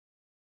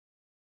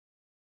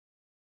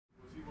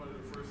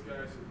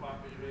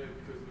pop in your head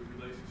because of the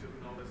relationship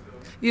and all that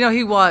stuff? You know,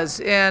 he was,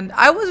 and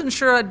I wasn't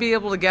sure I'd be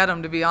able to get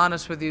him, to be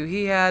honest with you.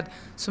 He had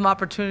some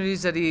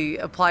opportunities that he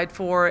applied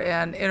for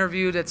and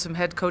interviewed at some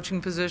head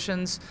coaching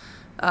positions.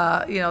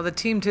 You know, the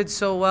team did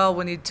so well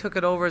when he took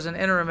it over as an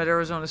interim at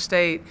Arizona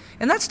State,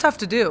 and that's tough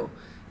to do.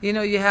 You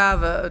know, you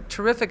have a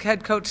terrific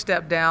head coach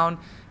step down.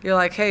 You're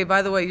like, hey,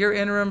 by the way, you're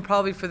interim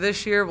probably for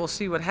this year. We'll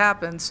see what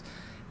happens.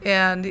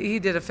 And he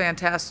did a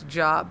fantastic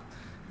job.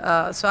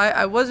 So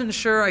I wasn't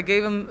sure. I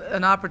gave him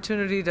an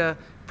opportunity to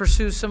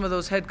pursue some of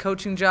those head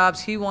coaching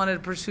jobs. He wanted to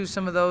pursue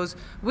some of those.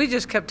 We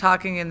just kept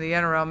talking in the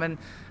interim, and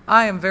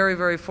I am very,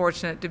 very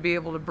fortunate to be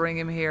able to bring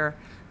him here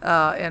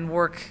and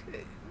work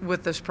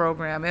with this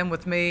program and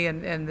with me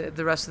and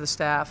the rest of the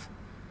staff.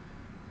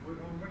 What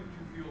did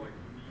you feel like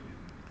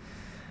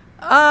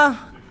you needed?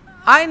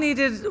 I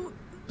needed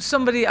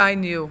somebody I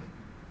knew.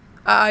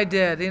 I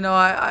did. You know,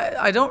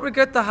 I don't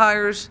regret the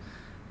hires,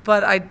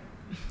 but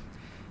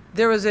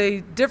there was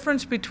a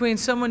difference between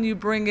someone you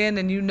bring in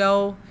and you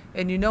know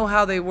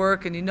how they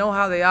work and you know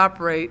how they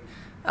operate.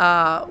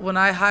 When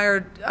I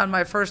hired, on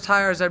my first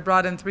hires, I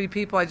brought in 3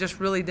 people I just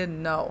really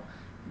didn't know.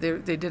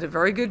 They did a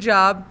very good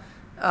job,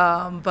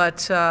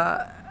 but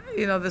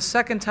you know, the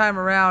second time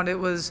around,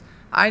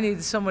 I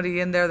needed somebody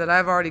in there that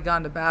I've already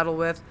gone to battle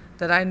with,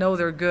 that I know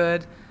they're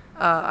good,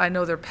 I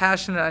know they're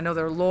passionate, I know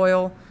they're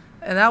loyal,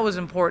 and that was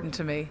important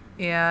to me.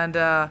 And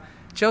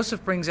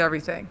Joseph brings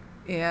everything.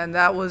 And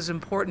that was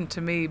important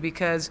to me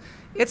because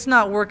it's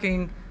not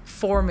working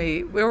for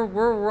me.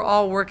 We're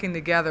all working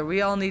together.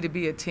 We all need to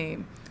be a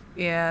team.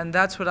 And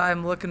that's what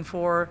I'm looking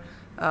for,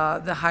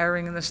 the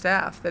hiring and the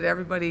staff, that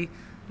everybody,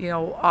 you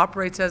know,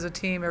 operates as a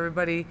team.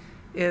 Everybody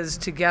is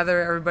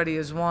together. Everybody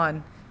is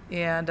one.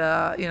 And,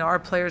 you know, our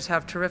players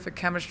have terrific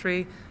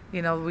chemistry.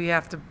 You know, we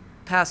have to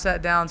pass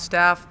that down.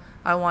 Staff,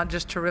 I want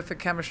just terrific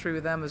chemistry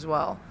with them as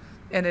well.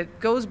 And it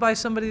goes by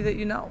somebody that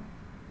you know.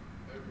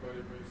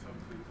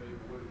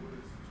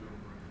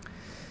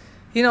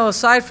 You know,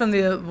 aside from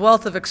the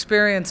wealth of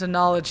experience and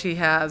knowledge he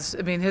has,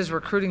 I mean, his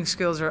recruiting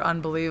skills are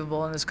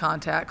unbelievable in his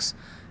contacts.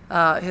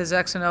 His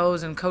X and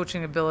O's and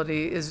coaching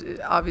ability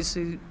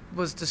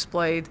was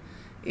displayed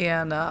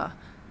in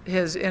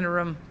his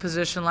interim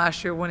position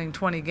last year, winning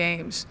 20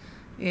 games.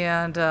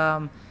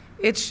 And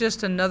it's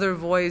just another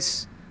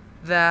voice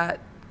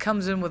that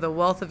comes in with a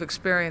wealth of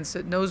experience,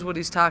 that knows what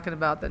he's talking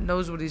about, that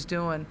knows what he's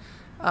doing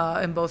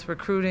in both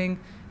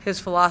recruiting. His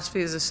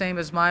philosophy is the same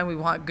as mine. We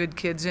want good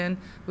kids in.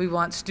 We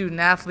want student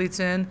athletes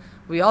in.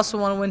 We also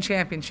want to win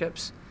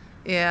championships.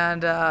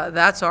 And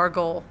that's our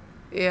goal.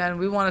 And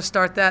we want to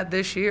start that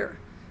this year.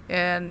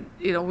 And,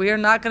 you know, we are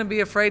not going to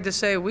be afraid to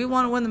say we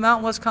want to win the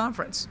Mountain West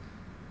Conference.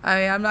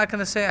 I'm not going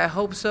to say I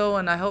hope so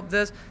and I hope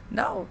this.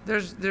 No,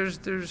 there's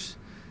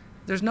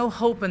no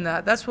hope in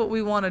that. That's what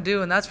we want to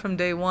do, and that's from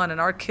day one.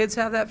 And our kids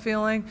have that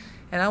feeling,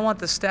 and I want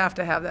the staff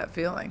to have that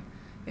feeling.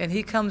 And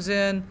he comes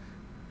in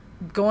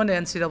going to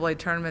NCAA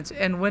tournaments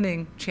and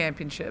winning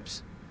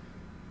championships.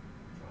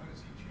 So how does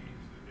he change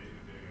the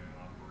day-to-day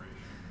operation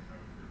of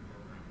your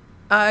program?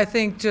 I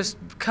think just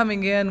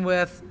coming in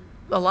with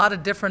a lot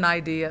of different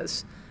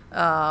ideas.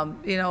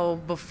 You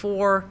know,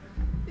 before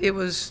it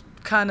was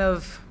kind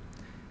of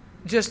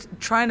just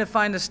trying to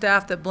find a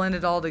staff that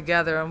blended all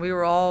together, and we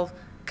were all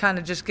kind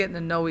of just getting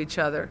to know each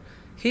other.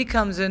 He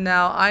comes in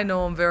now, I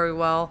know him very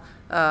well.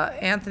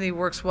 Anthony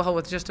works well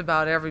with just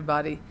about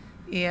everybody.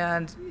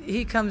 And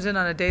he comes in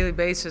on a daily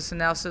basis and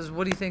now says,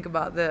 what do you think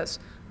about this?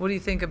 What do you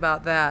think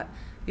about that?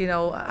 You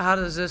know, how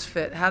does this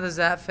fit? How does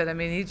that fit? I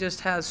mean, he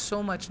just has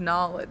so much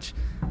knowledge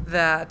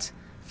that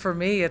for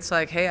me, it's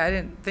like, hey, I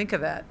didn't think of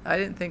that. I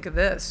didn't think of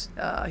this.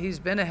 He's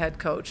been a head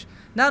coach.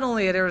 Not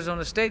only at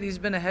Arizona State, he's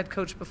been a head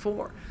coach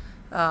before.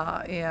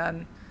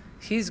 And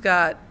he's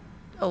got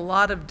a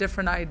lot of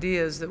different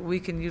ideas that we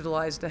can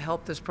utilize to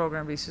help this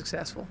program be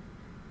successful.